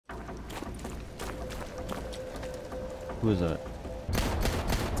Who is that?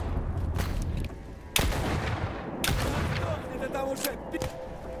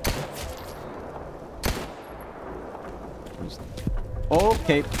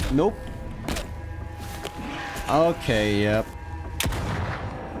 Okay, nope. Okay, yep.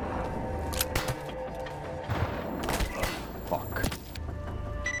 Fuck.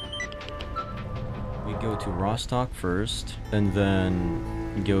 We go to Rostok first, and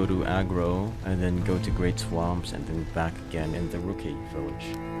then go to Agro, and then go to Great Swamps, and then back again in the Rookie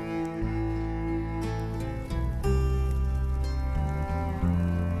Village.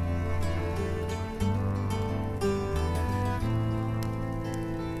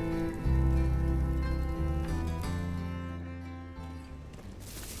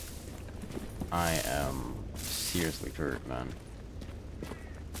 I am seriously hurt, man.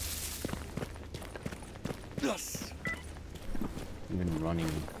 Even running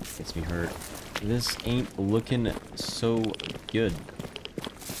gets me hurt. This ain't looking so good.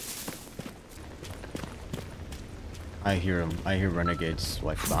 I hear him. I hear renegades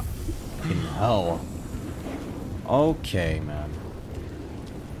like that. Fucking hell. Okay, man.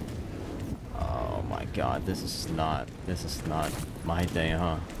 Oh my god, this is not my day,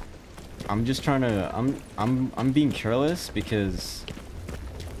 huh? I'm just trying to I'm being careless because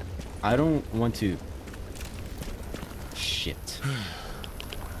I don't want to. Shit.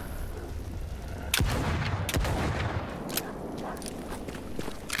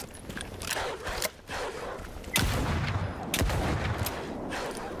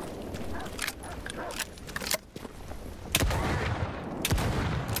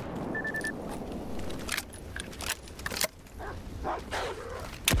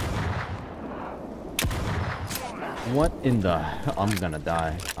 What in the hell? I'm gonna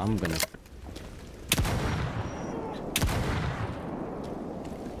die. I'm gonna...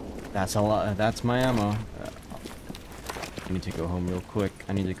 That's a lot. That's my ammo. I need to go home real quick.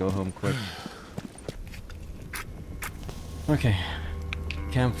 I need to go home quick. Okay.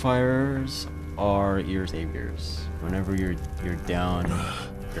 Campfires are your saviors. Whenever you're down,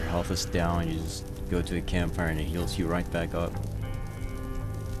 your health is down, you just go to a campfire and it heals you right back up.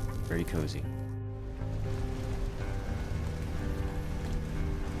 Very cozy.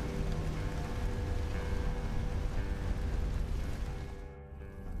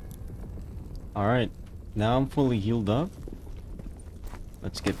 Alright, now I'm fully healed up.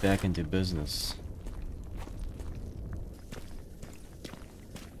 Let's get back into business.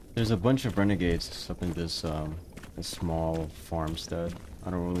 There's a bunch of renegades up in this this small farmstead.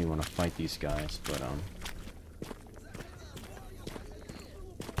 I don't really want to fight these guys, but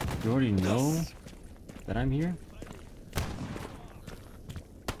you already know that I'm here?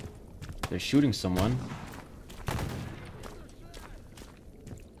 They're shooting someone.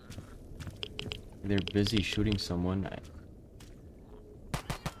 They're busy shooting someone.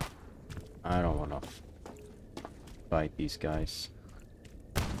 I don't want to fight these guys.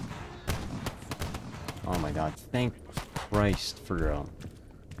 Oh my god, thank Christ for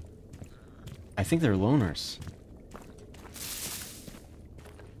I think they're loners.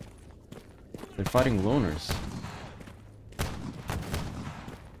 They're fighting loners.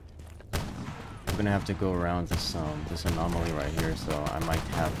 I'm gonna have to go around this anomaly right here, so I might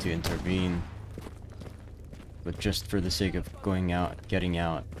have to intervene. But just for the sake of going out, getting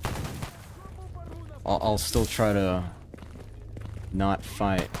out, I'll still try to not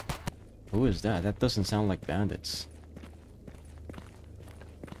fight. Who is that? That doesn't sound like bandits.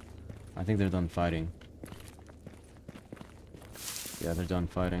 I think they're done fighting. Yeah, they're done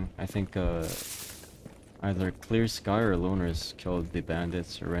fighting. I think either s.t.a.l.k.e.r or loners killed the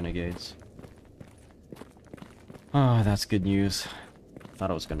bandits or renegades. Ah, that's good news. Thought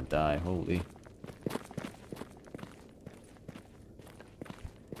I was gonna die. Holy.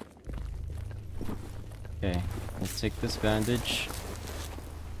 Okay, let's take this bandage.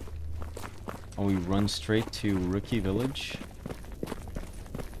 And we run straight to Rookie Village.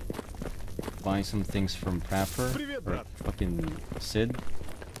 Buy some things from Prapper, or fucking Sid.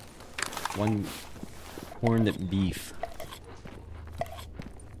 One corned beef.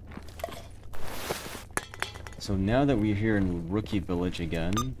 So now that we're here in Rookie Village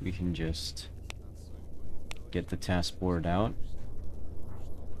again, we can just get the task board out.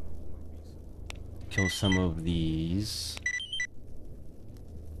 Kill some of these.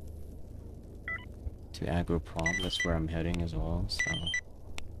 To Agroprom, that's where I'm heading as well, so...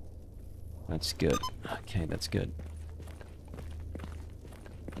 That's good. Okay, that's good.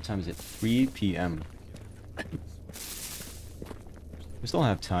 What time is it? 3 p.m. We still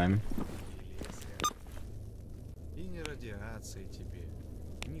have time.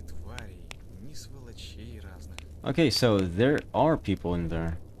 Okay, so there are people in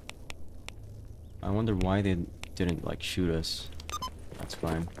there. I wonder why they didn't like shoot us. That's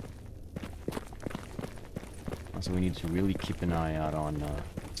fine. Also, we need to really keep an eye out on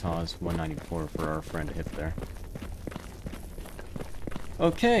TAS 194 for our friend Hip there.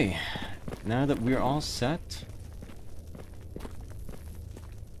 Okay, now that we're all set,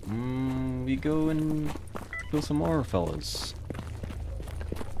 we go and kill some more fellas.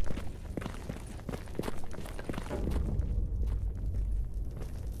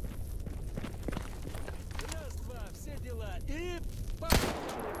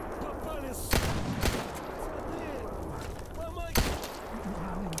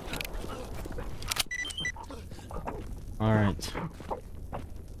 Alright.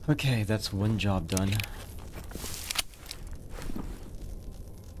 Okay, that's one job done.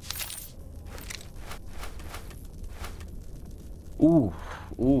 Ooh,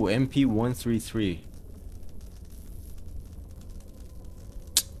 MP133.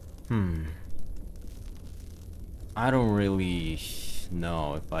 I don't really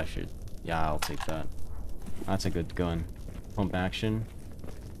know if I should. Yeah, I'll take that. That's a good gun. Pump action.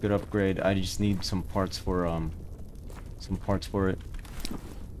 Good upgrade. I just need some parts for it.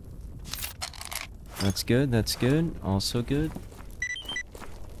 That's good, that's good. Also good.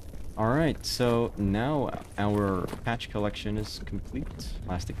 Alright, so now our patch collection is complete.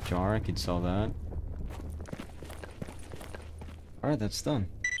 Plastic jar, I could sell that. Alright, that's done.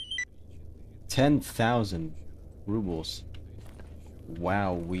 10,000 rubles.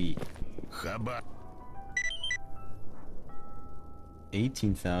 Wowee.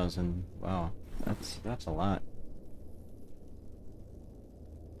 18,000. Wow, that's a lot.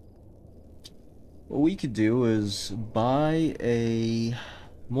 What we could do is buy a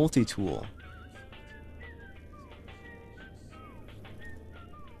multi-tool.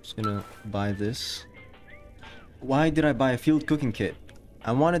 Just gonna buy this. Why did I buy a field cooking kit?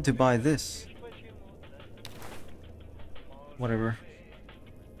 I wanted to buy this. Whatever.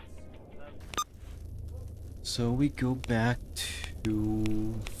 So we go back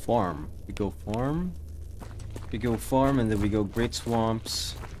to farm. We go farm, and then we go Great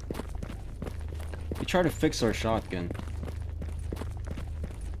Swamps. We try to fix our shotgun.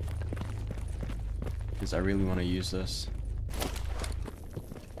 Because I really want to use this.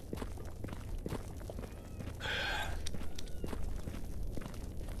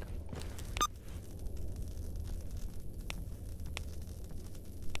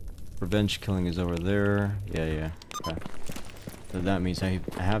 Revenge killing is over there. Yeah. Okay. So that means I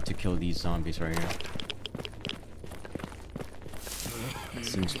have to kill these zombies right here.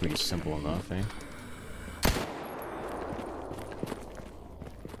 Seems pretty simple enough, eh?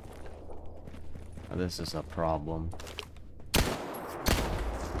 Oh, this is a problem.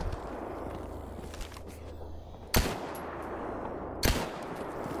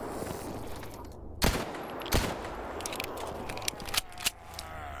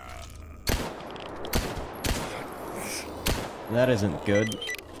 That isn't good.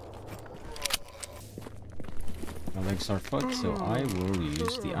 My legs are fucked, so I will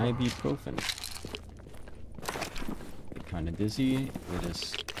use the ibuprofen. Kinda dizzy with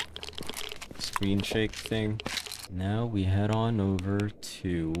this screen shake thing. Now we head on over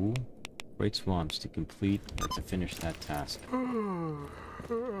to Great Swamps to complete or to finish that task.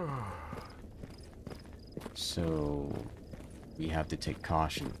 So we have to take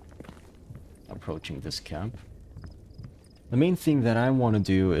caution approaching this camp. The main thing that I want to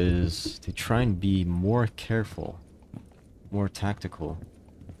do is to try and be more careful, more tactical,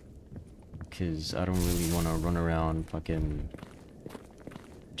 because I don't really want to run around fucking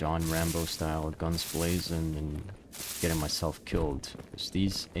John Rambo style, guns blazing and getting myself killed. Because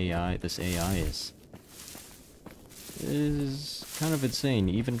this AI is kind of insane,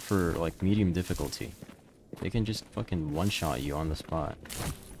 even for like medium difficulty. They can just fucking one-shot you on the spot.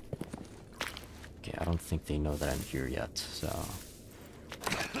 Okay, I don't think they know that I'm here yet, so...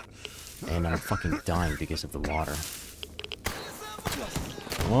 And I'm fucking dying because of the water.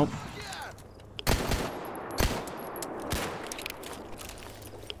 Well...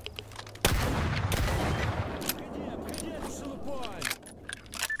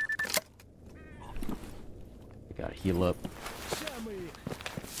 I gotta heal up.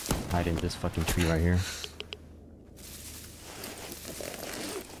 Hide in this fucking tree right here.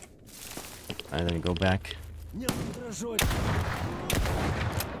 And then go back.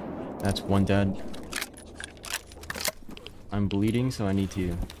 That's one dead. I'm bleeding, so I need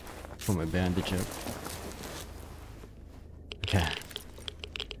to put my bandage up. Okay.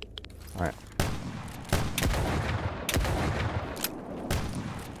 Alright.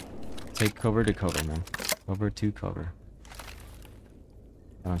 take cover to cover, man. Cover to cover.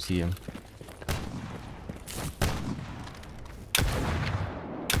 I don't see him.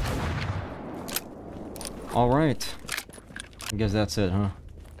 Alright. I guess that's it, huh?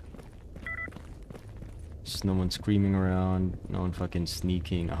 Just no one screaming around, no one fucking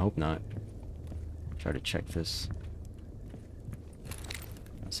sneaking. I hope not. Try to check this.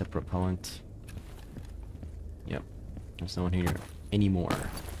 That's a propellant. Yep. There's no one here anymore.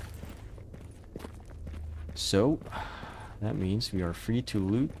 So, that means we are free to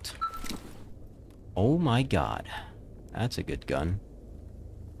loot. Oh my god. That's a good gun.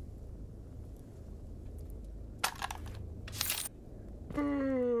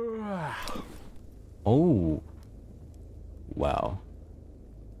 Oh. Wow.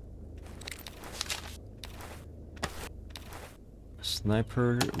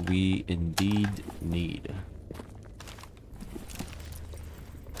 Sniper we indeed need.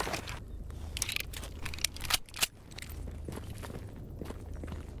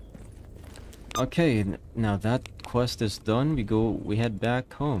 Okay, now that quest is done, we head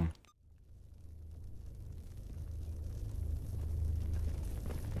back home.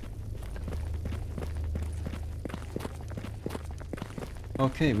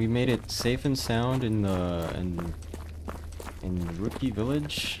 Okay, we made it safe and sound in Rookie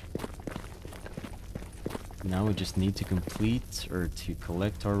Village. Now we just need to complete or to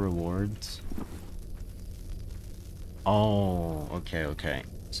collect our rewards. Oh, okay.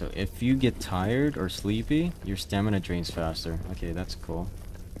 So if you get tired or sleepy, your stamina drains faster. Okay, that's cool.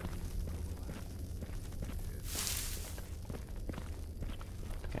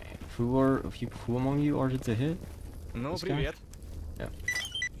 Okay, who among you are to hit? Ну, This guy? привет. Yeah.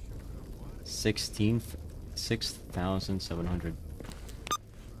 16th, 6,700.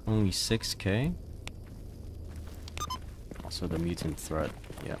 Only 6k. Also the mutant threat.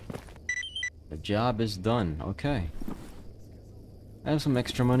 Yeah. The job is done. Okay. I have some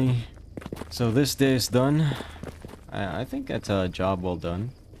extra money. So this day is done. I think that's a job well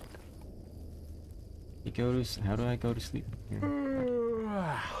done. You go to how do I go to sleep? Here.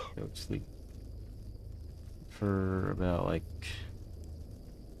 Go to sleep. For about like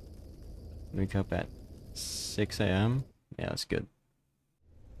wake up at 6 a.m. Yeah, that's good.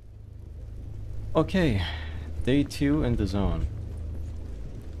 Okay, day 2 in the zone.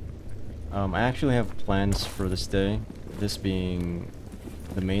 I actually have plans for this day. This being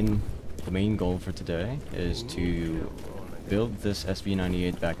the main goal for today is to build this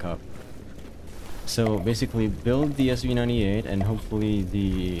SV98 back up. So basically build the SV98 and hopefully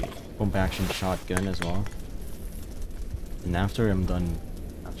the pump action shotgun as well. And after I'm done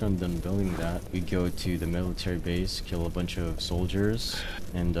building that, we go to the military base, kill a bunch of soldiers,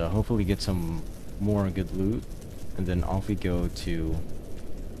 and hopefully get some more good loot. And then off we go to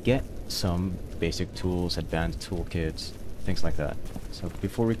get some basic tools, advanced toolkits, things like that. So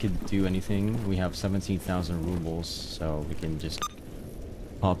before we could do anything, we have 17,000 rubles, so we can just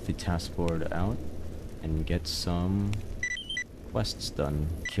pop the task board out and get some quests done.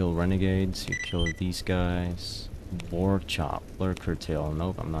 Kill renegades, you kill these guys. Boar chop, lurker tail.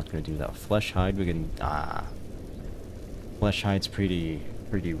 Nope, I'm not gonna do that. Flesh hide, we can Flesh hide's pretty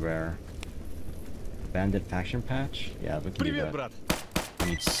rare. Bandit faction patch? Yeah, we can do that. брат. We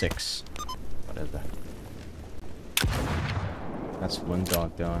need 6. What is that? That's one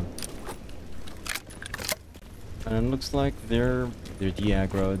dog down. And it looks like they're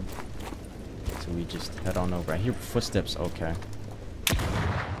de-aggroed. So we just head on over. I hear footsteps, okay.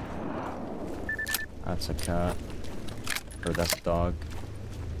 That's a cat. Or that's a dog.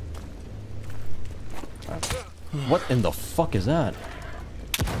 What in the fuck is that?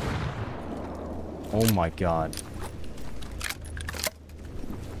 Oh my god.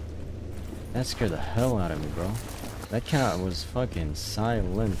 That scared the hell out of me, bro. That cat was fucking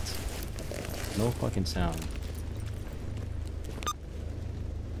silent. No fucking sound.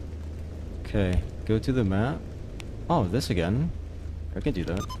 Okay, go to the map. Oh, this again. I can do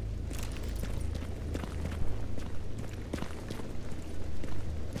that.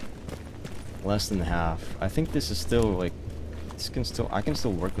 Less than half. I think this is still like I can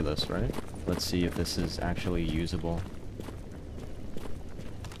still work with this, right? Let's see if this is actually usable.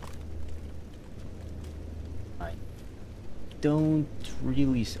 I don't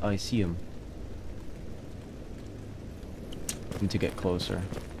really I see him. Need to get closer.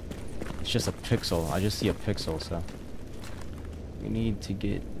 It's just a pixel. I just see a pixel, so we need to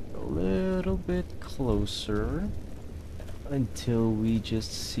get a little bit closer until we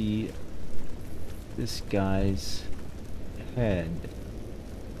just see this guy's head.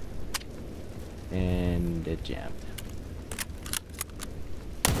 And it jammed.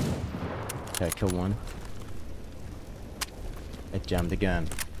 Okay, I killed one. It jammed again.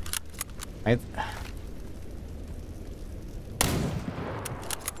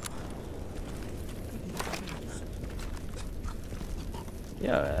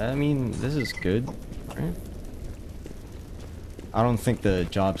 Yeah, I mean, this is good, right? I don't think the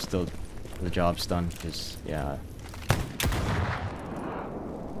job's done, because, yeah.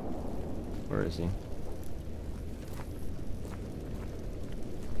 Where is he?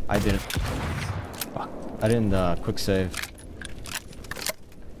 I didn't. Fuck. I didn't, quick save.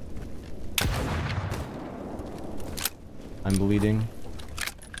 I'm bleeding.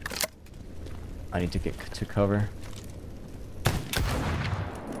 I need to get to cover.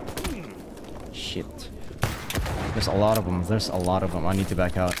 Shit. There's a lot of them. There's a lot of them. I need to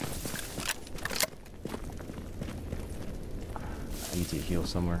back out. I need to heal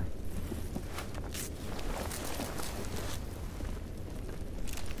somewhere.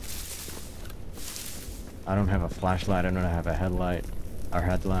 I don't have a flashlight. I don't have a headlight or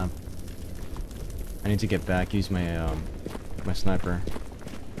headlamp. I need to get back. Use my my sniper.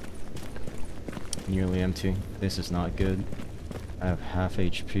 Nearly empty. This is not good. I have half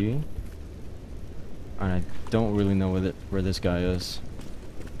HP. And I don't really know where this guy is.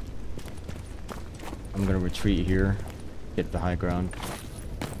 I'm gonna retreat here. Get the high ground.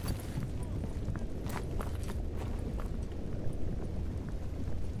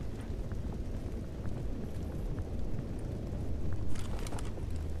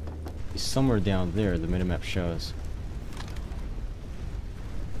 He's somewhere down there, the minimap shows.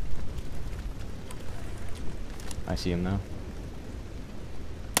 I see him now.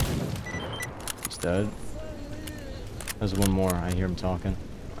 He's dead. There's one more. I hear him talking.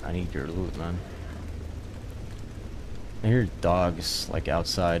 I need your loot, man. I hear dogs, like,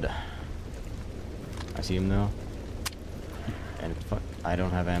 outside. I see him now. And fuck, I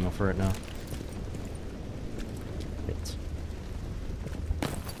don't have ammo for it now. Shit.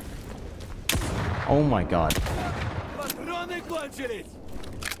 Oh my god.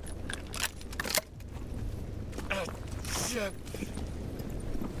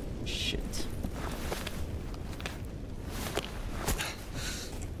 Shit.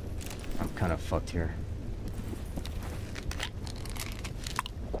 I'm kind of fucked here.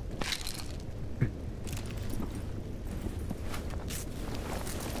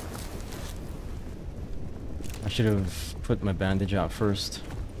 I should have put my bandage out first.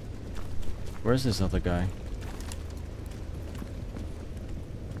 Where's this other guy?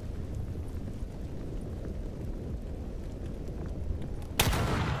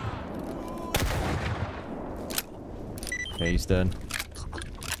 Okay, he's dead.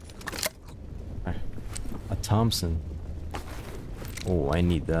 A Thompson. Oh, I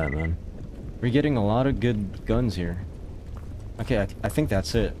need that, man. We're getting a lot of good guns here. Okay, I think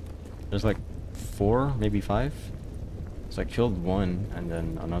that's it. There's like 4, maybe 5. So I killed one, and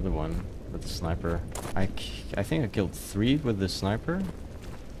then another one with the sniper. I think I killed 3 with the sniper.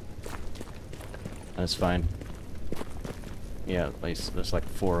 That's fine. Yeah, at least there's like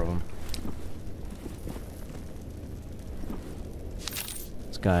 4 of them.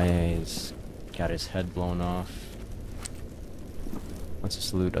 This guy's got his head blown off. Let's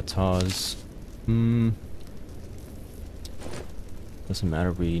just loot a Taz. Doesn't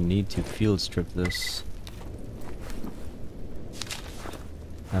matter, we need to field strip this.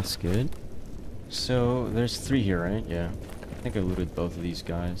 That's good. So, there's 3 here, right? Yeah. I think I looted both of these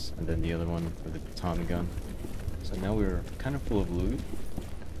guys, and then the other one with the Tommy gun. So now we're kind of full of loot.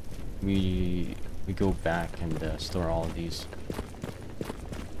 We go back and store all of these.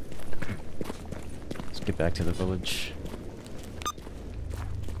 Let's get back to the village.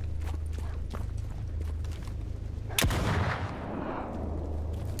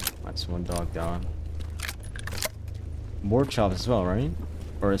 That's one dog down. Boar chop as well, right?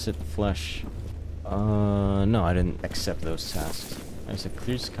 Or is it flesh? No, I didn't accept those tasks. There's a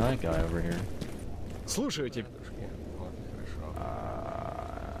clear sky guy over here.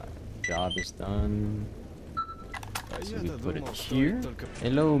 Job is done. So we put it here.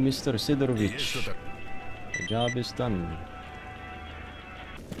 Hello, Mr. Sidorovich. The job is done.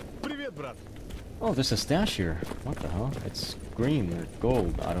 Oh, there's a stash here. What the hell? It's green or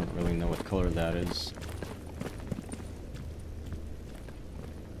gold. I don't really know what color that is.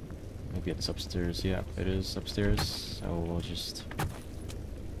 Maybe it's upstairs. Yeah, it is upstairs. So we'll just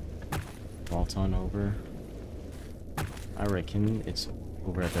vault on over. I reckon it's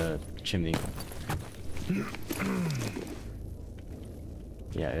over at the chimney.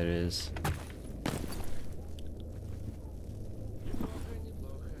 Yeah, it is.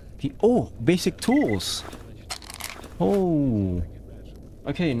 Oh, basic tools. Oh,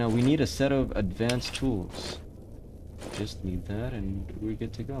 Okay, now we need a set of advanced tools. Just need that and we're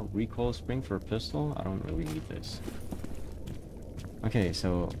good to go. Recoil spring for a pistol? I don't really need this. Okay,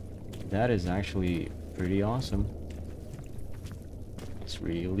 so that is actually pretty awesome. It's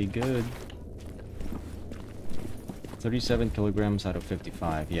really good. 37 kilograms out of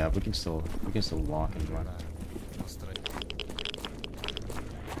 55. Yeah, we can still walk and run.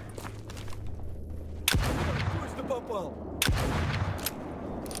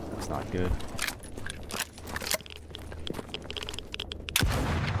 That's not good.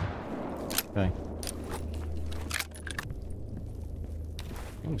 Okay.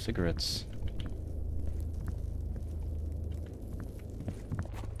 Oh, cigarettes.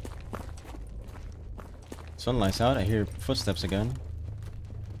 Sunlight's out. I hear footsteps again.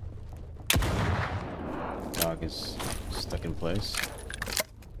 Dog is stuck in place.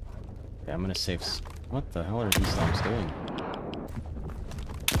 Okay, I'm gonna save. What the hell are these dogs doing?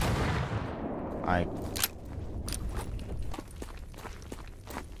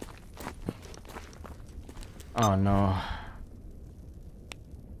 Oh no.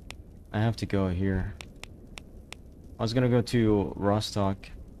 I have to go here. I was gonna go to Rostok.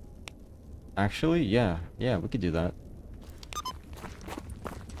 Actually, yeah, we could do that.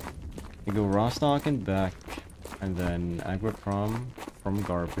 We go Rostok and back, and then Agroprom from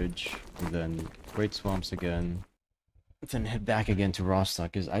garbage, and then Great Swamps again. Then head back again to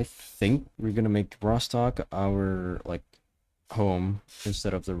Rostok, because I think we're gonna make Rostok our, like, home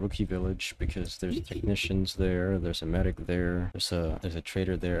instead of the rookie village, because there's technicians there, there's a medic there, there's a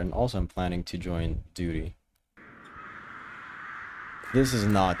trader there, and also I'm planning to join duty. This is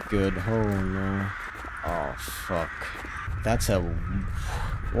not good. Oh no. Oh fuck. That's a...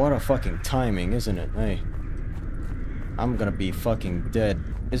 What a fucking timing, isn't it? Hey. I'm gonna be fucking dead.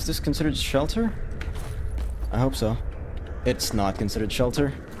 Is this considered shelter? I hope so. It's not considered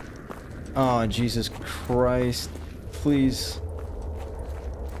shelter. Oh, Jesus Christ. Please.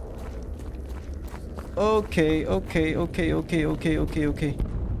 Okay.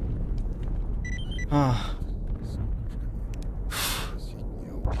 Ah.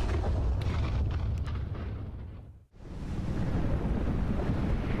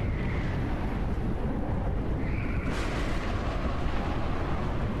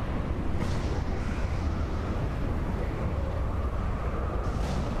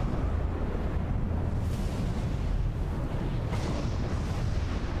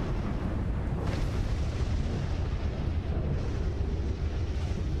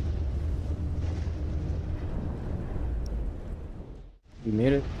 We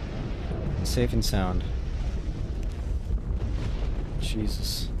made it safe and sound.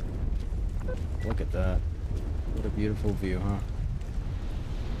 Jesus. Look at that. What a beautiful view, huh?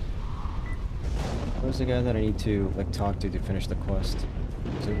 Where's the guy that I need to, like, talk to finish the quest?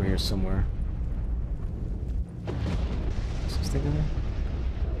 He's over here somewhere. Is this thing there?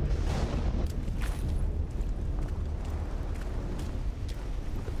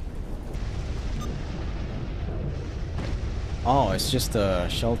 Oh, it's just a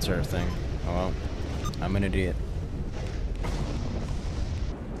shelter thing. Oh well. I'm an idiot.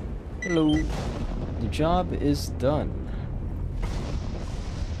 Hello. The job is done.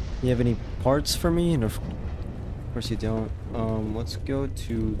 You have any parts for me? And of course you don't. Let's go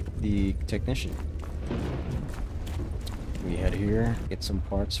to the technician. We head here, get some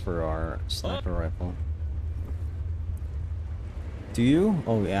parts for our sniper rifle. Do you?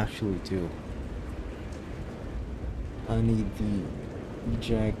 Oh, we actually do. I need the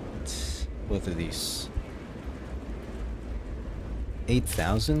eject both of these.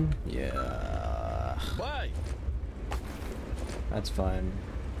 8,000? Yeah. Bye. That's fine.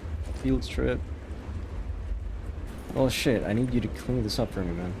 Field trip. Oh shit, I need you to clean this up for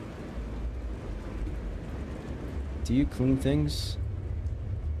me, man. Do you clean things?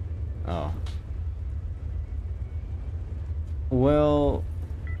 Oh. Well...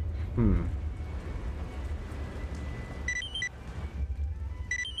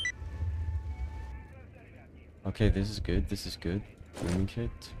 Okay, this is good, this is good. Cleaning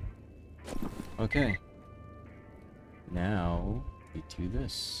kit. Okay. Now, we do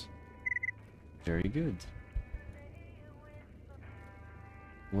this. Very good.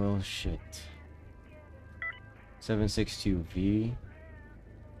 Well, shit. 762V.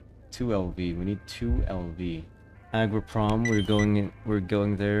 2 LV. We need 2 LV. Agroprom, we're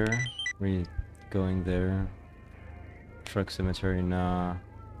going there. We're going there. Truck cemetery, nah.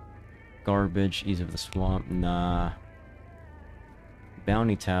 Garbage, ease of the swamp, nah.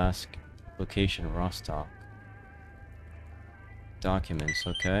 Bounty task, location Rostok. Documents,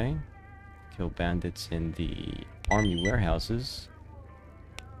 okay. Kill bandits in the army warehouses.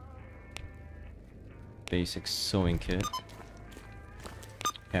 basic sewing kit.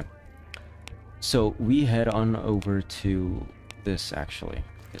 Okay. So we head on over to this actually,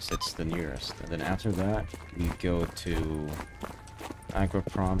 because it's the nearest. And then after that, we go to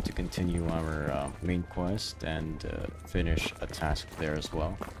Agroprom to continue our main quest and finish a task there as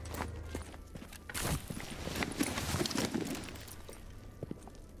well.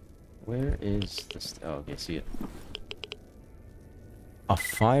 Where is this? Oh, okay, see it. A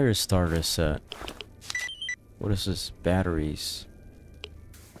fire starter set. What is this? Batteries.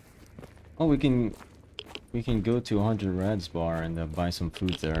 Oh, we can go to 100 Reds bar and buy some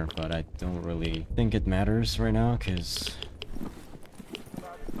food there, but I don't really think it matters right now because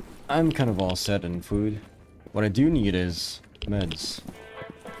I'm kind of all set in food. What I do need is meds.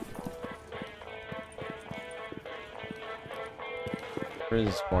 Where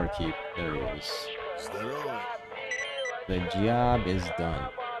is barkeep? There he is. The job is done.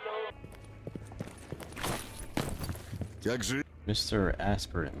 Mr.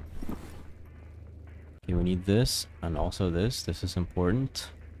 Aspirin. Okay, we need this, and also this. This is important.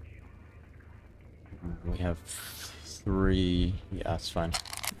 We have 3. Yeah, that's fine.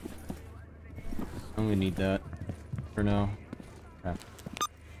 I only need that for now. Okay.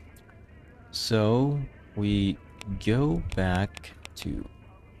 So we go back to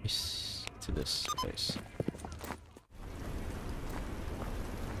this place.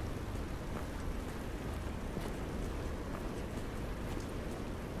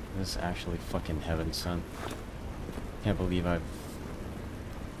 This is actually fucking heaven, son. Can't believe I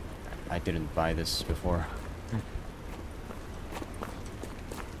didn't buy this before.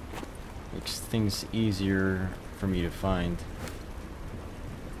 Makes things easier for me to find.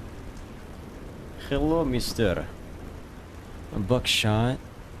 Hello, mister. A buckshot.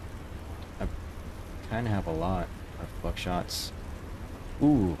 I kind of have a lot of buckshots.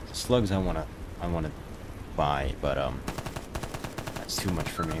 Ooh, slugs I wanna buy, but that's too much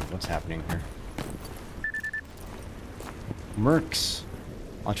for me. What's happening here? Mercs.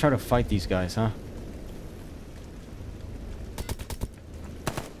 I'll try to fight these guys, huh?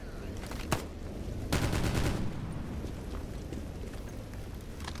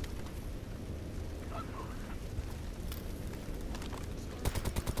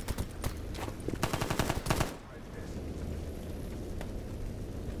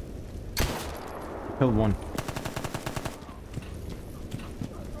 Killed one.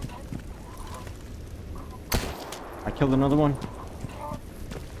 I killed another one.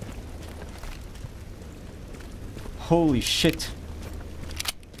 Holy shit.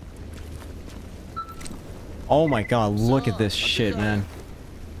 Oh my god, look at this shit, man.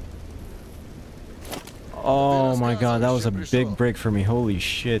 Oh my god, that was a big break for me. Holy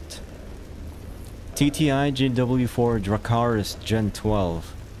shit. TTI JW4 Dracarys Gen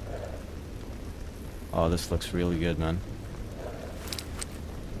 12. Oh, this looks really good, man.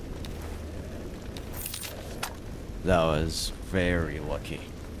 That was very lucky.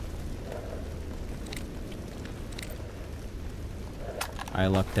 I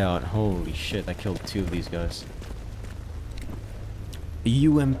lucked out. Holy shit, I killed 2 of these guys.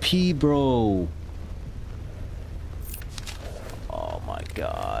 UMP, bro! Oh my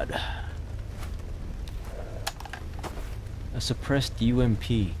god. A suppressed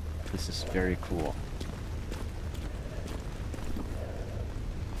UMP. This is very cool.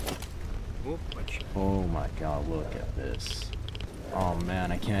 Oh my god, look at this. Oh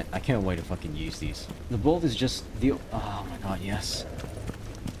man, I can't wait to fucking use these. The bolt is just the oh my god, yes.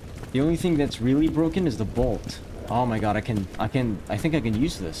 The only thing that's really broken is the bolt. Oh my god, I think I can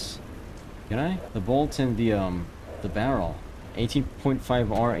use this. Can I? The bolt and the barrel. 18.5R,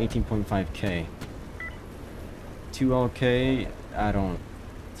 18.5K. 2LK, I don't.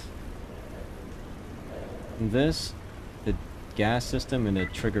 And this, the gas system and the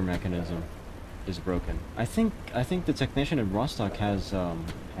trigger mechanism is broken. I think the technician at Rostok has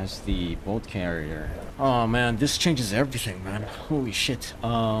the bolt carrier. Oh man, this changes everything, man. Holy shit.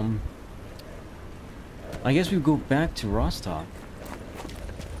 I guess we go back to Rostok.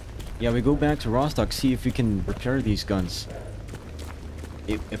 Yeah, we go back to Rostok, see if we can repair these guns.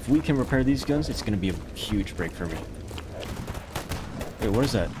 If we can repair these guns, it's gonna be a huge break for me. Wait, what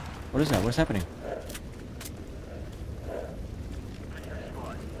is that? What is that? What's happening?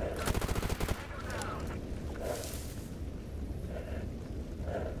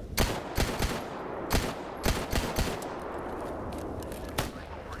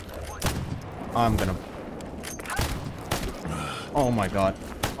 I'm gonna... Oh my god.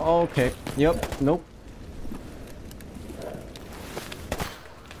 Okay. Yep. Nope.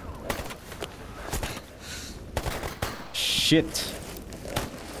 Shit.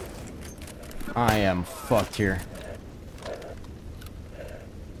 I am fucked here.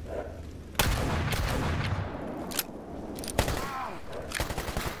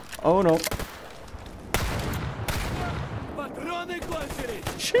 Oh no.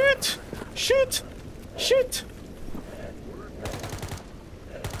 Shit! Shit! Shit!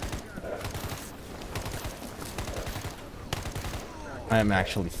 I am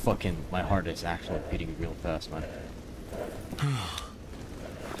actually fucking... My heart is actually beating real fast, man.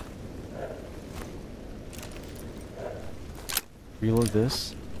 Reload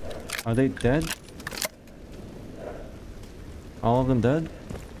this. Are they dead? All of them dead?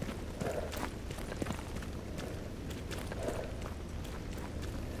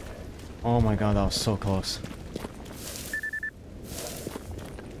 Oh my god, that was so close.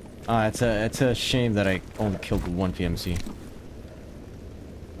 It's a shame that I only killed one PMC.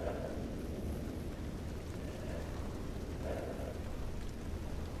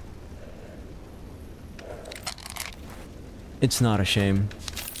 It's not a shame.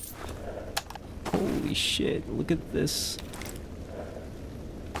 Holy shit, look at this.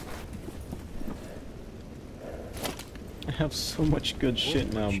 I have so much good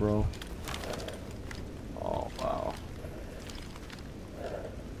shit now, bro. Oh, wow.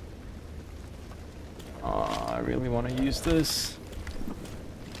 I really want to use this.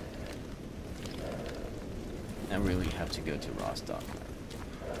 I really have to go to Rostok.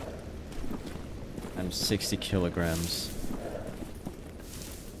 I'm 60 kilograms.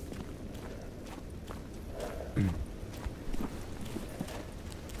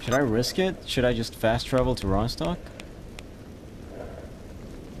 Should I risk it? Should I just fast travel to Rostok?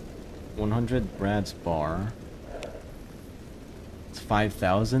 100 Rad's bar. It's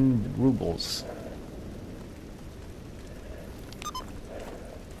 5,000 rubles.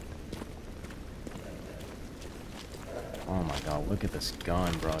 Oh my god, look at this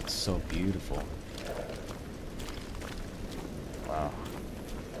gun, bro. It's so beautiful. Wow.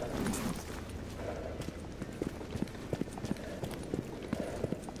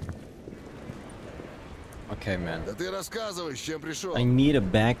 Okay, man. I need a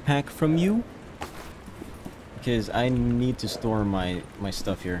backpack from you because I need to store my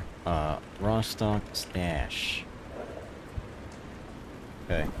stuff here. Rostok stash.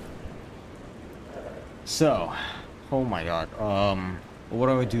 Okay. So, oh my god. What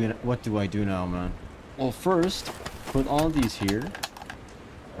do I do? What do I do now, man? Well, first, put all these here,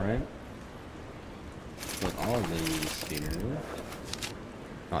 right? Put all these here.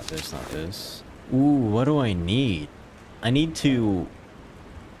 Not this, not this. Ooh, what do I need? I need to...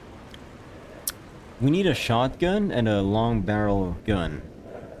 We need a shotgun and a long barrel gun.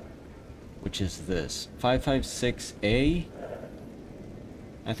 Which is this. 5.56A?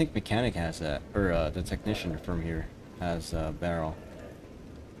 I think mechanic has that. Or the technician from here has a barrel.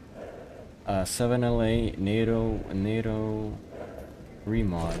 7LA, NATO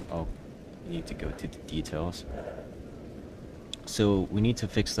remod. Oh, we need to go to the details. So we need to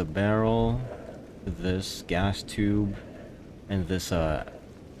fix the barrel, this gas tube, and this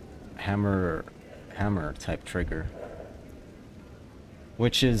hammer type trigger,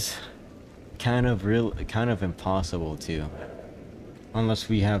 which is kind of impossible to, unless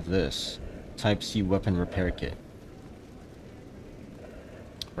we have this type C weapon repair kit,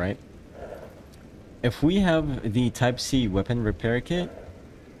 right? If we have the type C weapon repair kit,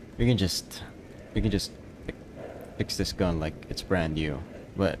 we can just fix this gun like it's brand new.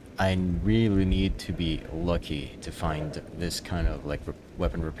 But I really need to be lucky to find this kind of like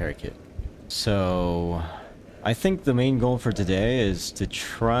weapon repair kit. So I think the main goal for today is to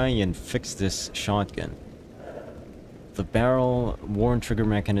try and fix this shotgun. The barrel, worn trigger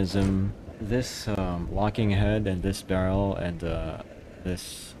mechanism, this locking head, and this barrel, and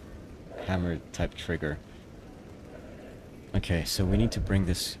this hammer type trigger. Okay, so we need to bring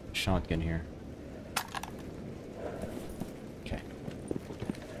this shotgun here.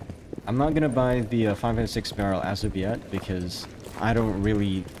 I'm not gonna buy the 5.56 barrel as of yet because I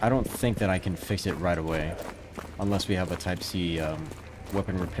don't think that I can fix it right away. Unless we have a Type C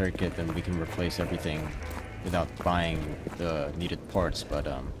weapon repair kit, then we can replace everything without buying the needed parts, but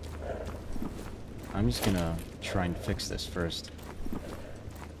I'm just gonna try and fix this first.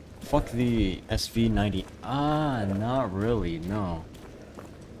 Fuck the SV90. Not really, no.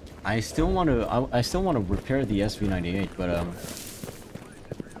 I still want to repair the SV98, but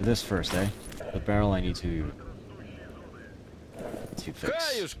this first, eh? The barrel I need to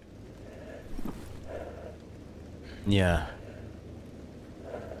fix. Yeah.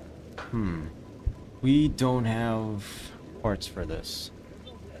 We don't have parts for this.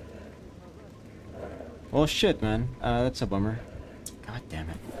 Well, shit, man. That's a bummer. God damn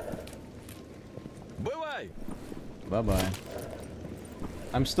it. Bye. Bye-bye.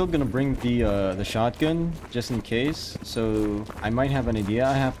 I'm still gonna bring the shotgun, just in case. So, I might have an idea.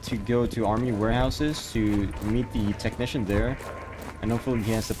 I have to go to army warehouses to meet the technician there. And hopefully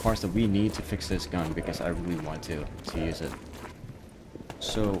he has the parts that we need to fix this gun, because I really want to use it.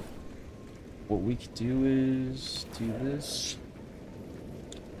 So, what we could do is do this.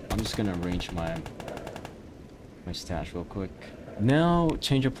 I'm just gonna arrange my stash real quick. Now,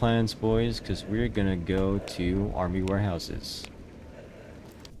 change of plans, boys, because we're gonna go to army warehouses.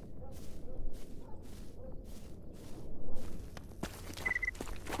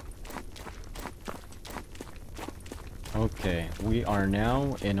 Okay, we are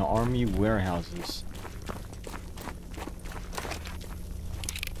now in army warehouses.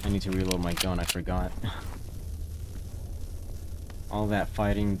 I need to reload my gun, I forgot. All that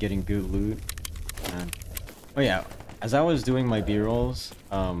fighting, getting good loot. Man. Oh yeah, as I was doing my B-rolls,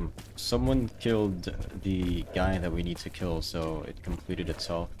 someone killed the guy that we need to kill, so it completed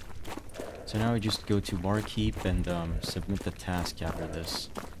itself. So now we just go to barkeep and submit the task after this.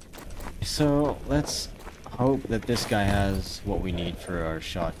 So let's hope that this guy has what we need for our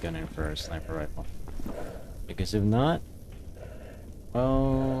shotgun and for our sniper rifle. Because if not,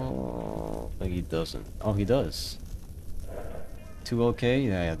 oh, like he doesn't. Oh, he does. 2L.K.E.R?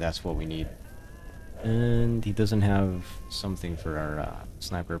 Yeah, that's what we need. And he doesn't have something for our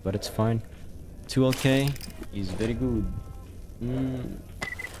sniper, but it's fine. 2L.K.E.R is very good.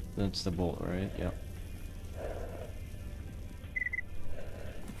 That's the bolt, right? Yep.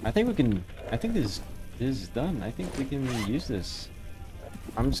 I think we can. I think this is done. I think we can use this.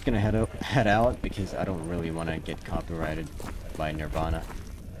 I'm just gonna head out because I don't really want to get copyrighted by Nirvana.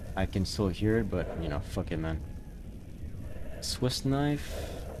 I can still hear it, but you know, fuck it, man. Swiss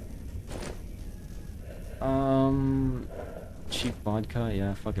knife. Cheap vodka.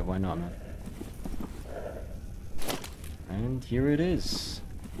 Yeah, fuck it. Why not, man? And here it is.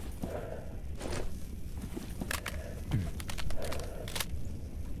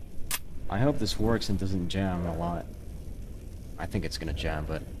 I hope this works and doesn't jam a lot. I think it's gonna jam,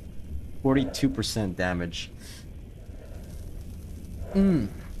 but 42% damage.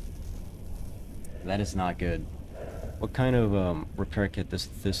 That is not good. What kind of repair kit does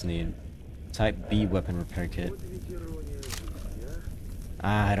this need? Type B weapon repair kit.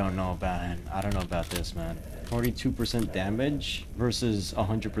 I don't know about this, man. 42% damage versus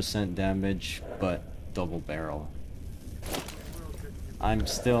 100% damage, but double barrel. I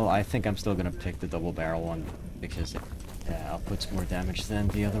think I'm still gonna pick the double barrel one because it outputs more damage than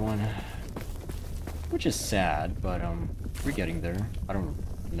the other one. Which is sad, but we're getting there. I don't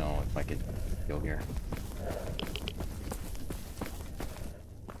know if I could go here.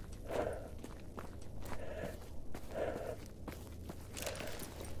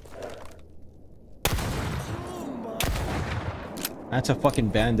 That's a fucking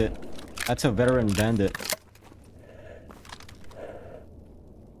bandit. That's a veteran bandit.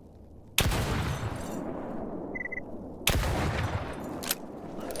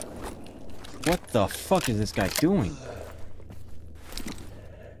 What the fuck is this guy doing?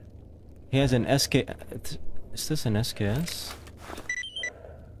 He has an SK... Is this an SKS?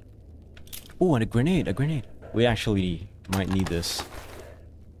 Oh, and a grenade, a grenade. We actually might need this.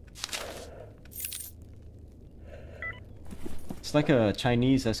 It's like a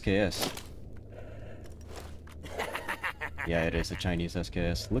Chinese SKS. Yeah, it is a Chinese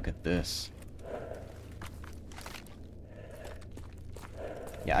SKS. Look at this.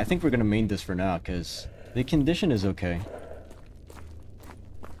 Yeah, I think we're gonna main this for now, because the condition is okay.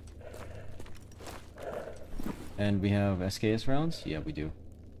 And we have SKS rounds? Yeah, we do.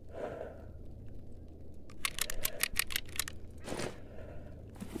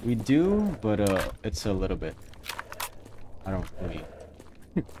 We do, but it's a little bit. I don't really...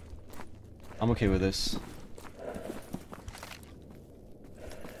 I'm okay with this.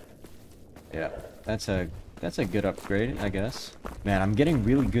 Yeah, that's a good upgrade, I guess. Man, I'm getting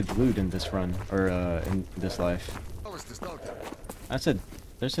really good loot in this run, or in this life.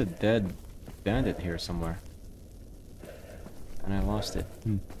 There's a dead bandit here somewhere. And I lost it.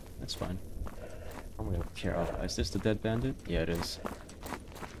 That's fine. I don't really care. Oh, is this the dead bandit? Yeah, it is.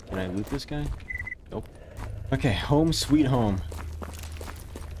 Can I loot this guy? Nope. Okay, home sweet home.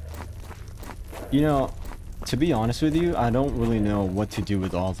 You know, to be honest with you, I don't really know what to do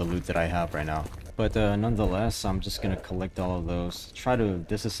with all the loot that I have right now. But nonetheless, I'm just gonna collect all of those. Try to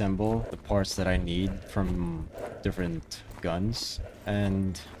disassemble the parts that I need from different guns.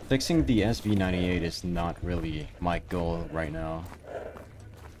 And fixing the SV98 is not really my goal right now.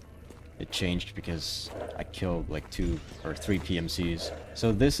 It changed because I killed like 2 or 3 PMCs.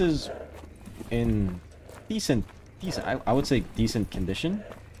 So this is in decent. I would say decent condition.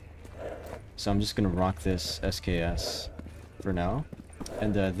 So I'm just gonna rock this SKS for now.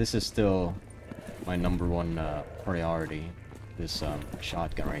 And this is still my #1 priority. This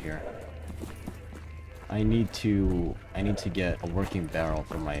shotgun right here. I need to get a working barrel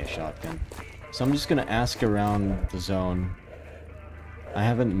for my shotgun. So I'm just gonna ask around the zone. I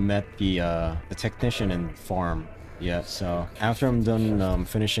haven't met the technician in farm yet, so after I'm done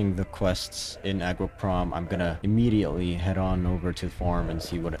finishing the quests in Agroprom, I'm gonna immediately head on over to the farm and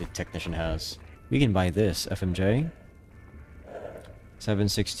see what the technician has. We can buy this FMJ.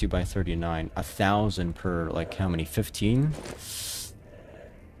 762 by 39. 1,000 per, like, how many? 15?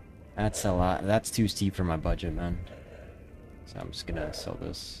 That's a lot. That's too steep for my budget, man. So I'm just gonna sell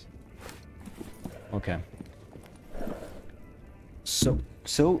this. Okay.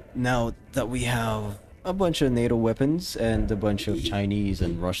 So now that we have a bunch of NATO weapons and a bunch of Chinese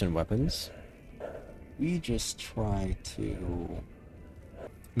and Russian weapons, we just try to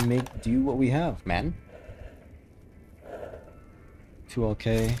make do what we have, man. 2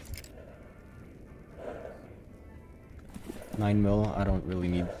 LK, 9mm. I don't really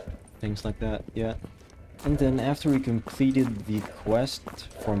need things like that yet. And then after we completed the quest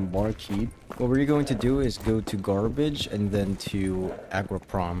from Barkeep, what we're going to do is go to Garbage and then to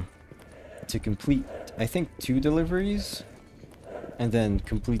Agroprom to complete, I think, 2 deliveries and then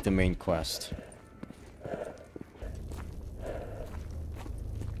complete the main quest.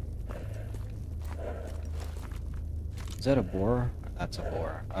 Is that a boar? That's a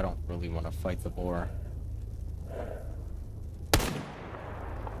boar. I don't really want to fight the boar.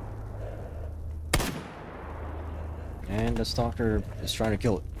 And the stalker is trying to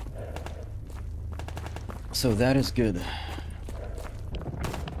kill it. So that is good.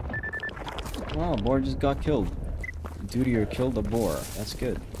 Wow, boar just got killed. Duty killed a boar. That's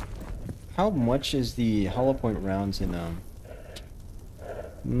good. How much is the hollow point rounds in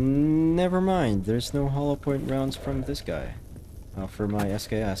Never mind, there's no hollow point rounds from this guy. For my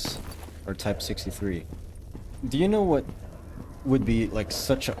SKS, or Type 63. Do you know what would be like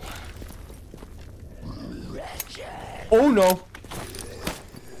such a... Oh no!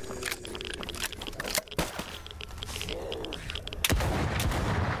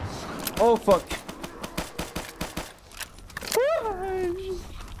 Oh fuck!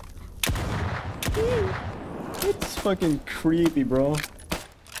 It's fucking creepy, bro.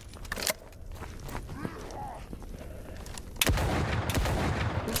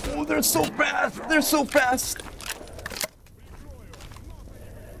 Oh, they're so fast! They're so fast!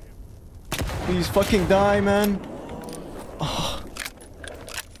 Please fucking die, man. Oh.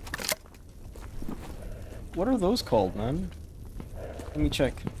 What are those called, man? Let me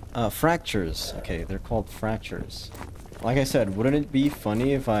check. Fractures. Okay, they're called fractures. Like I said, wouldn't it be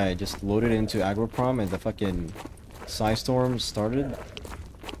funny if I just loaded into Agroprom and the fucking Psystorm started?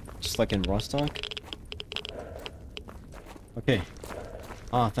 Just like in Rostok? Okay.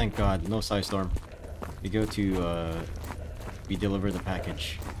 Ah, thank God. No Psystorm. We go to, we deliver the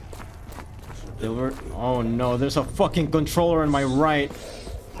package. Deliver... Oh no, there's a fucking controller on my right.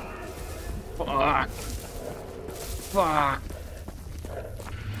 Fuck. Fuck.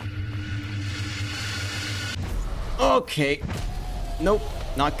 Okay. Nope.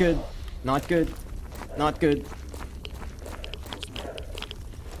 Not good. Not good. Not good.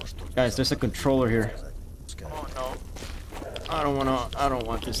 Guys, there's a controller here. Oh no. I don't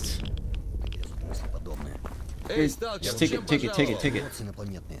want this. Guys, just take it, take it, take it, take it.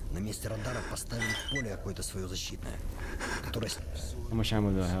 How much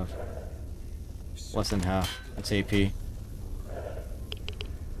ammo do I have? Less than half. That's AP.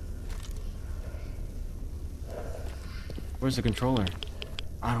 Where's the controller?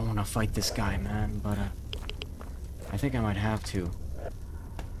 I don't want to fight this guy, man, but I think I might have to.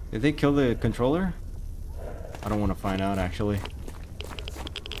 Did they kill the controller? I don't want to find out, actually.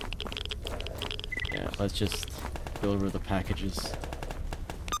 Yeah, let's just deliver the packages.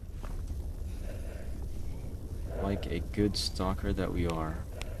 Like a good stalker that we are.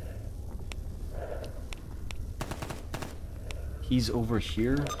 He's over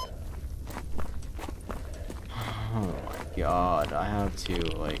here? Oh my god, I have to,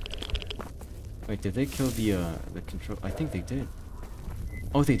 like... Wait, did they kill the control? I think they did.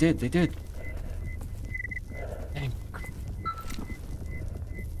 Oh, they did, they did! Dang.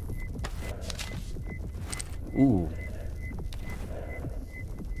 Ooh.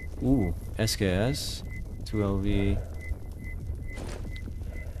 Ooh, SKS, 2LV.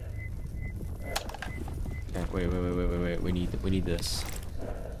 Okay, wait, we need this.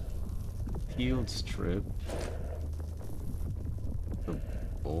 Field strip. The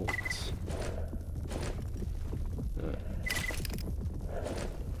bolt.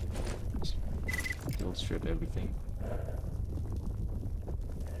 strip everything.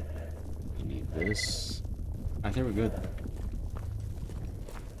 We need this. I think we're good.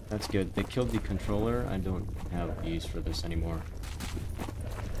 That's good. They killed the controller. I don't have use for this anymore.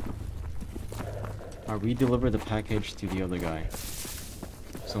 We deliver the package to the other guy.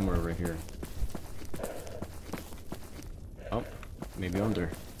 Somewhere over here. Oh, maybe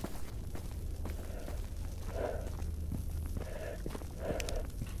under.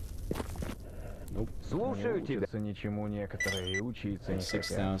 Nope.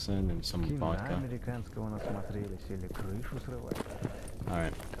 6,000 and some vodka.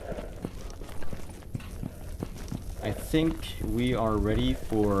 Alright. I think we are ready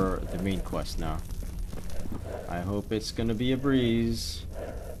for the main quest now. I hope it's gonna be a breeze.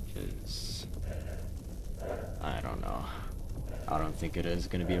 Cause I don't know. I don't think it is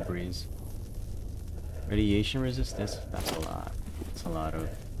gonna be a breeze. Radiation resistance, that's a lot. That's a lot of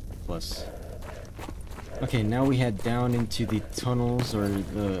plus. Okay, now we head down into the tunnels or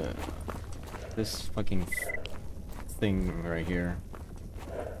this fucking thing right here.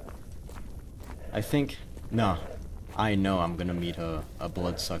 I think I know I'm gonna meet a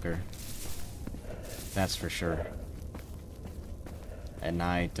bloodsucker. That's for sure. And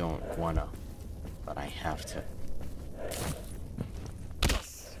I don't wanna, but I have to.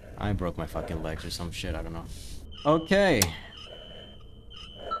 I broke my fucking legs or some shit, I don't know. Okay.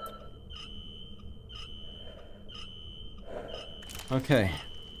 Okay.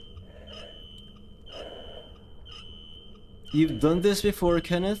 You've done this before,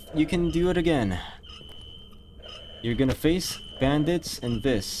 Kenneth. You can do it again. You're gonna face bandits in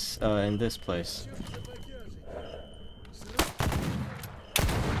this place.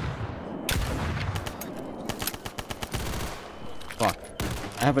 Fuck.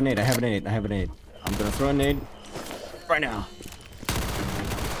 I have a nade, I have a nade, I have a nade. I'm gonna throw a nade right now.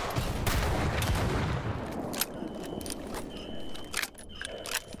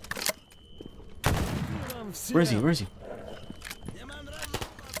 Where is he? Where is he?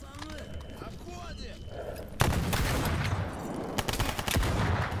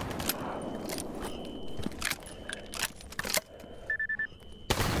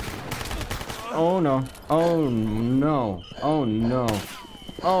 Oh no. Oh no. Oh no.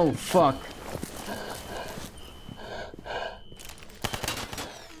 Oh fuck.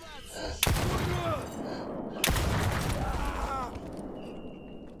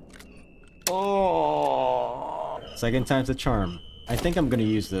 Oh. Second time's the charm. I think I'm gonna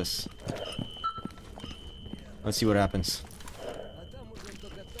use this. Let's see what happens.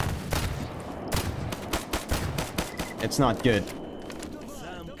 It's not good.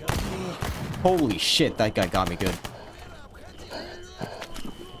 Holy shit, that guy got me good.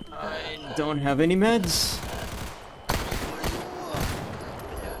 I don't have any meds.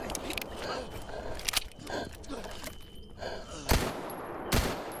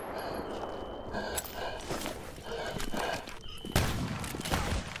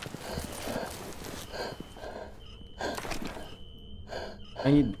 I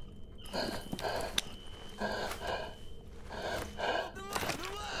need...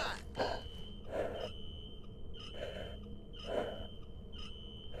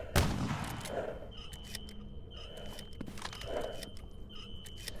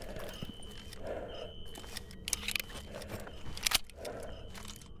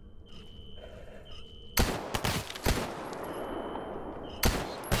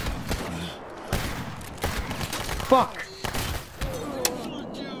 Fuck!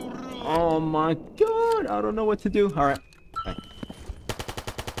 Oh my god, I don't know what to do. Alright. Okay.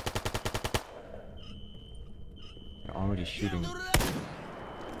 They're already shooting.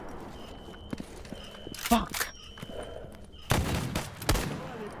 Fuck!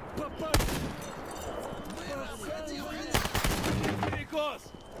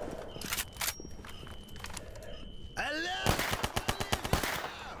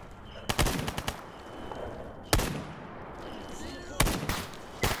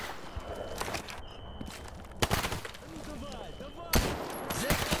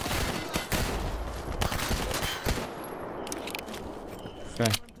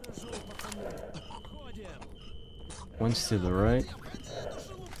 Okay. One's to the right.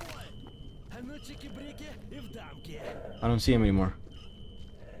 I don't see him anymore.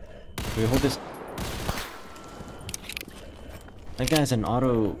 Can we hold this? That guy has an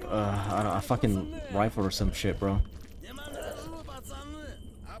auto, a fucking rifle or some shit, bro.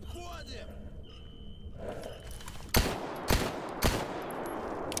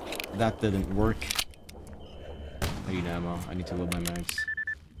 That didn't work. I need ammo. I need to load my mags.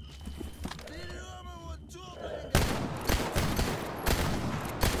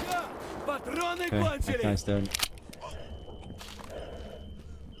 Okay, that guy's dead.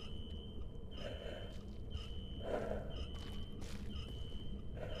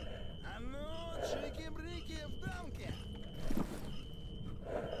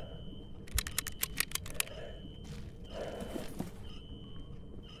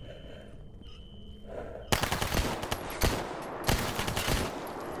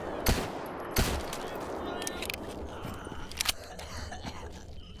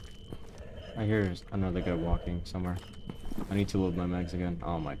 I hear another guy walking somewhere. I need to load my mags again.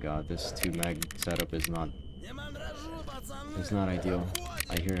 Oh my god, this 2 mag setup is not... It's not ideal.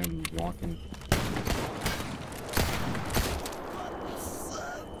 I hear him walking.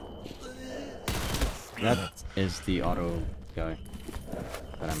 That is the auto guy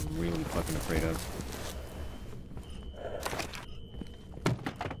that I'm really fucking afraid of.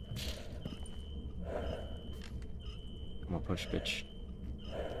 Come on, push, bitch.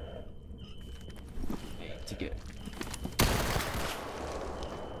 To get.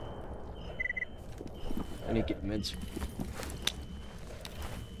 I need to get mids.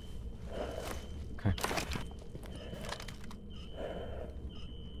 Okay.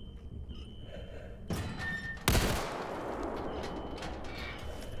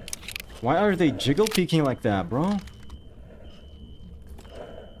 Why are they jiggle peeking like that, bro?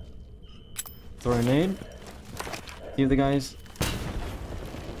 Throw a grenade. See if the guys.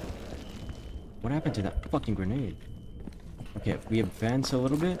 What happened to that fucking grenade? Okay, if we advance a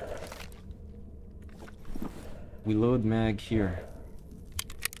little bit, we load mag here.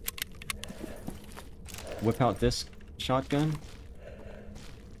 Whip out this shotgun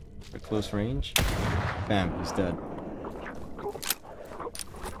for close range. Bam, he's dead.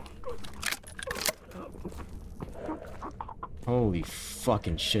 Holy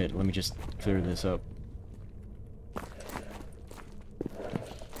fucking shit, let me just clear this up.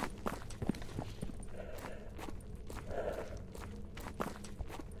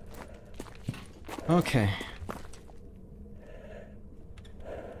 Okay.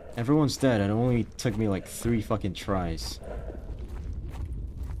 Everyone's dead. It only took me like 3 fucking tries.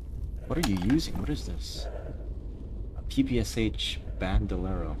 What are you using? What is this? A PPSH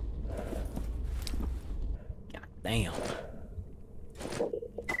bandolero. God damn.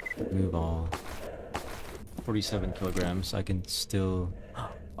 Move all. 47 kilograms. I can still...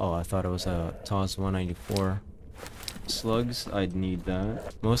 Oh, I thought it was a TOS 194. Slugs, I'd need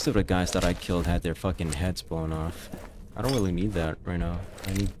that. Most of the guys that I killed had their fucking heads blown off. I don't really need that right now.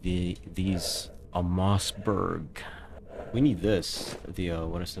 I need these. A Mossberg. We need this. The,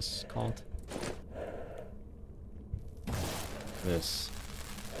 what is this called? This.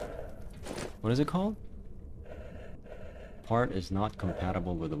 What is it called? Part is not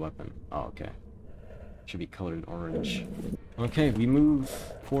compatible with the weapon. Oh, okay. Should be colored orange. Okay, we move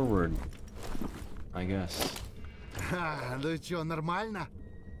forward. I guess. Ну чё, нормально?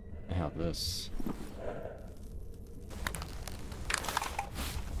 I have this.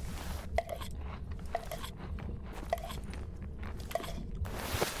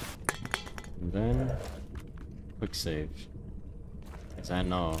 And then quick save. Cause I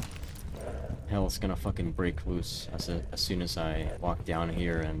know hell's gonna fucking break loose as soon as I walk down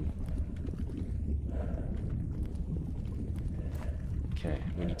here and... Okay,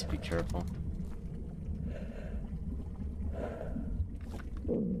 we need to be careful.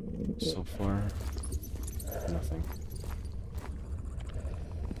 So far, nothing.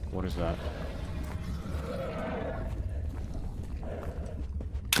 What is that?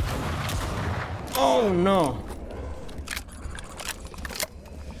 Oh no!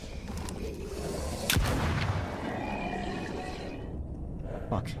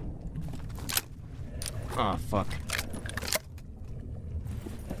 Fuck. Ah, fuck.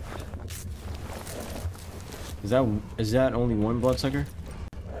 Is that only one bloodsucker?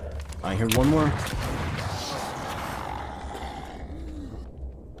 I hear one more.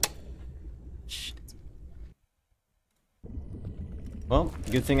 Shit. Well,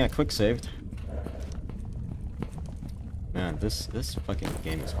 good thing I quick saved. Man, this fucking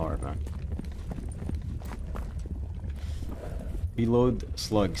game is hard, man. Reload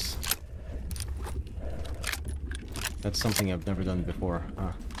slugs. That's something I've never done before.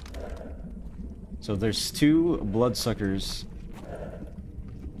 So there's 2 bloodsuckers.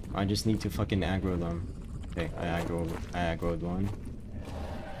 I just need to fucking aggro them. Okay, I aggroed one.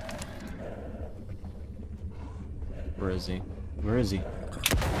 Where is he? Where is he?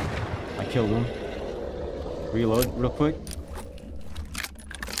 I killed him. Reload real quick.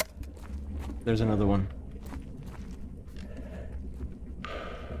 There's another one.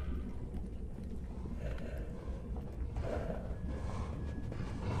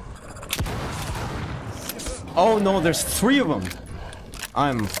 Oh no, there's 3 of them.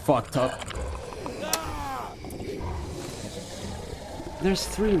 I'm fucked up. There's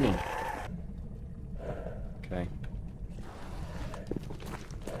 3 of them. Okay.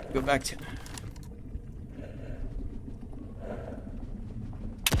 Go back to...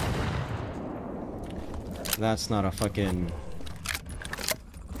 That's not a fucking...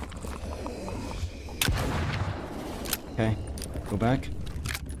 Okay. Go back.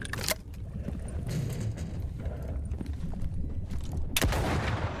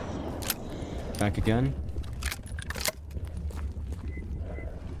 Back again.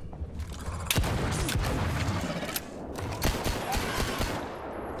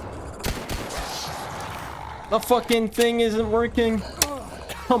 The fucking thing isn't working.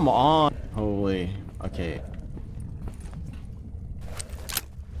 Come on. Holy. Okay.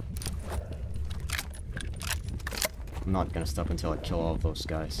 I'm not gonna stop until I kill all of those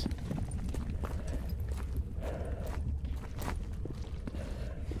guys.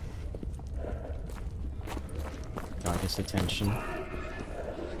 Got his attention.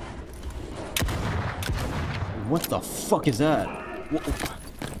 What the fuck is that?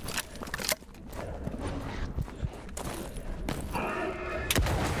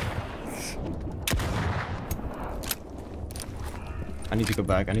 I need to go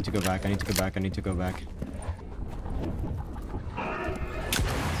back, I need to go back, I need to go back, I need to go back.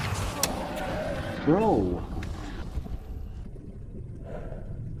 Bro!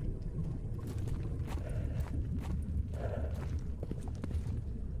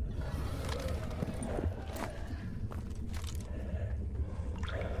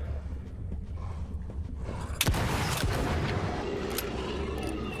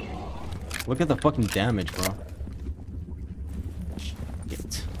 Look at the fucking damage, bro.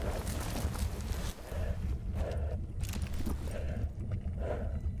 Shit.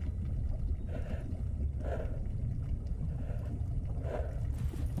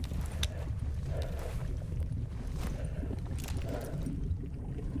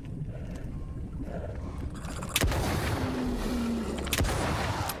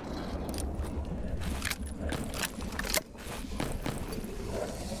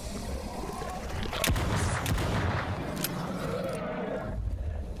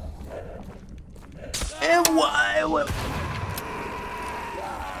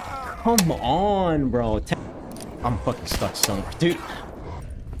 Come on, bro. I'm fucking stuck somewhere, dude.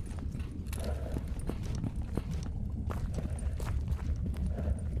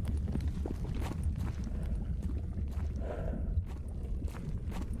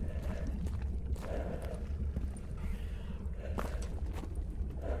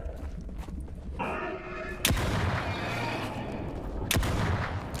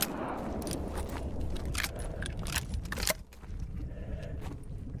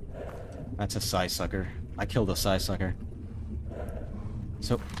 That's a s.t.a.l.k.e.r. I killed a s.t.a.l.k.e.r.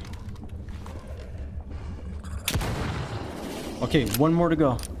 So... Okay, 1 more to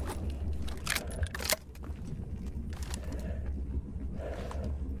go.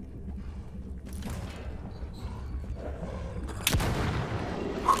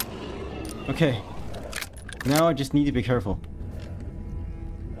 Okay. Now I just need to be careful.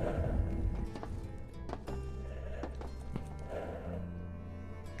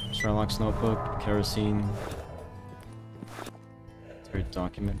 Sherlock's notebook, kerosene, 3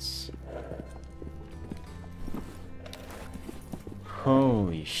 documents.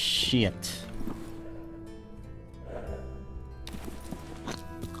 Holy shit.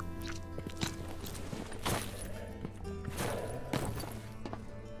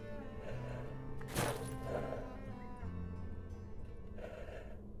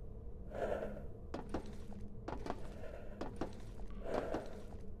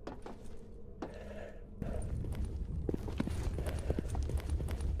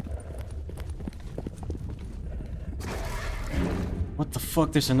 What the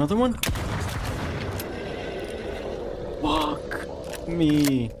fuck? There's another one? Fuck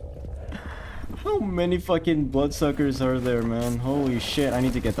me. How many fucking bloodsuckers are there, man? Holy shit, I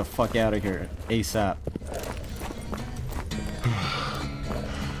need to get the fuck out of here ASAP.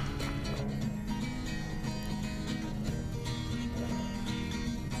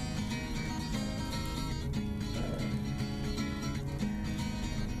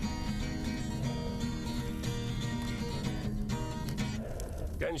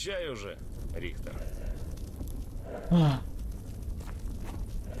 Кончай уже, Рихтер.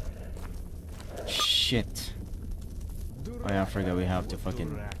 Shit. Oh yeah, I forgot we have to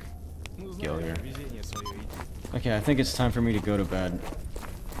fucking go here. Okay, I think it's time for me to go to bed.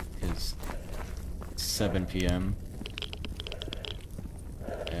 It's 7 p.m.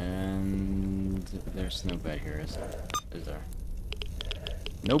 And There's no bed here, is there?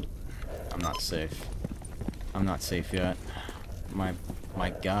 Nope. I'm not safe. I'm not safe yet. My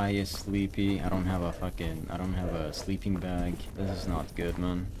guy is sleepy. I don't have a sleeping bag. This is not good,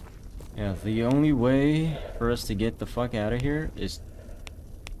 man. Yeah, the only way for us to get the fuck out of here is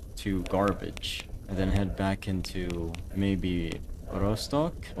to garbage and then head back into maybe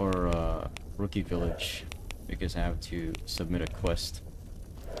Rostok or Rookie Village because I have to submit a quest.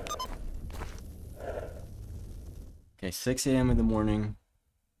 Okay, 6 a.m. in the morning.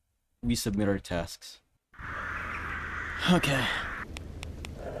 We submit our tasks. Okay.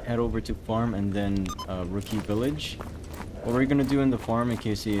 Head over to farm and then Rookie Village. What we're gonna do in the farm, in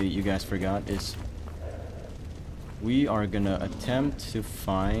case you guys forgot, is we are gonna attempt to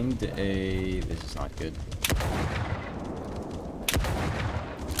find a... This is not good.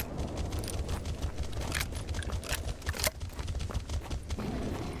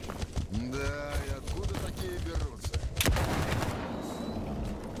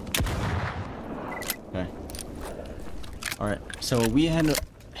 Okay. Alright, so we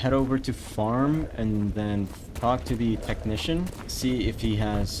head over to farm and then talk to the technician, see if he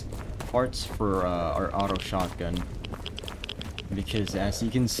has parts for our auto shotgun. Because as you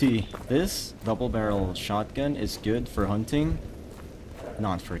can see, this double barrel shotgun is good for hunting,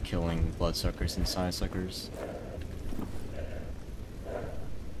 not for killing bloodsuckers and sidesuckers.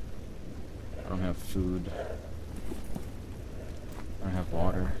 I don't have food. I don't have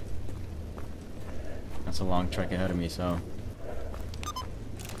water. That's a long trek ahead of me, so...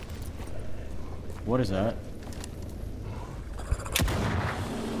 What is that?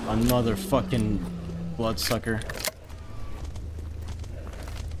 Another fucking bloodsucker.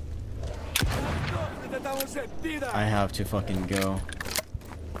 I have to fucking go.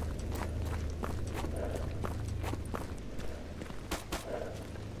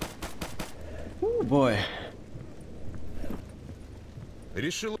 Ooh, boy.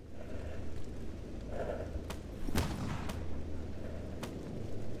 Решил.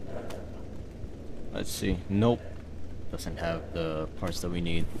 Let's see. Nope. Doesn't have the parts that we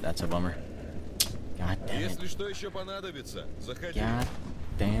need. That's a bummer. God damn it. Если что еще понадобится, заходи. God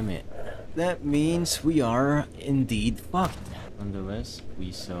damn it. That means we are indeed fucked. Nonetheless,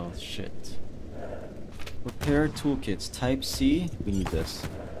 we sell shit. Repair toolkits. Type C. We need this.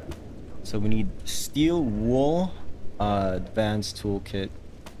 So we need steel wool. Advanced toolkit.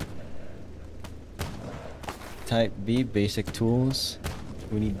 Type B. Basic tools.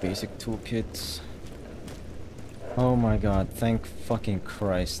 We need basic toolkits. Oh my god, thank fucking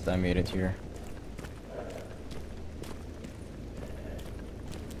Christ I made it here.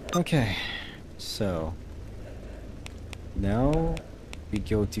 Okay, so now we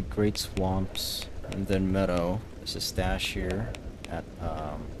go to Great Swamps and then Meadow. There's a stash here at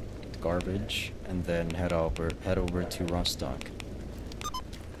Garbage, and then head over to Rostok.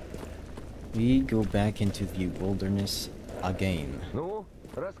 We go back into the wilderness again. Ну,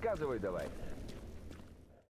 рассказывай давай.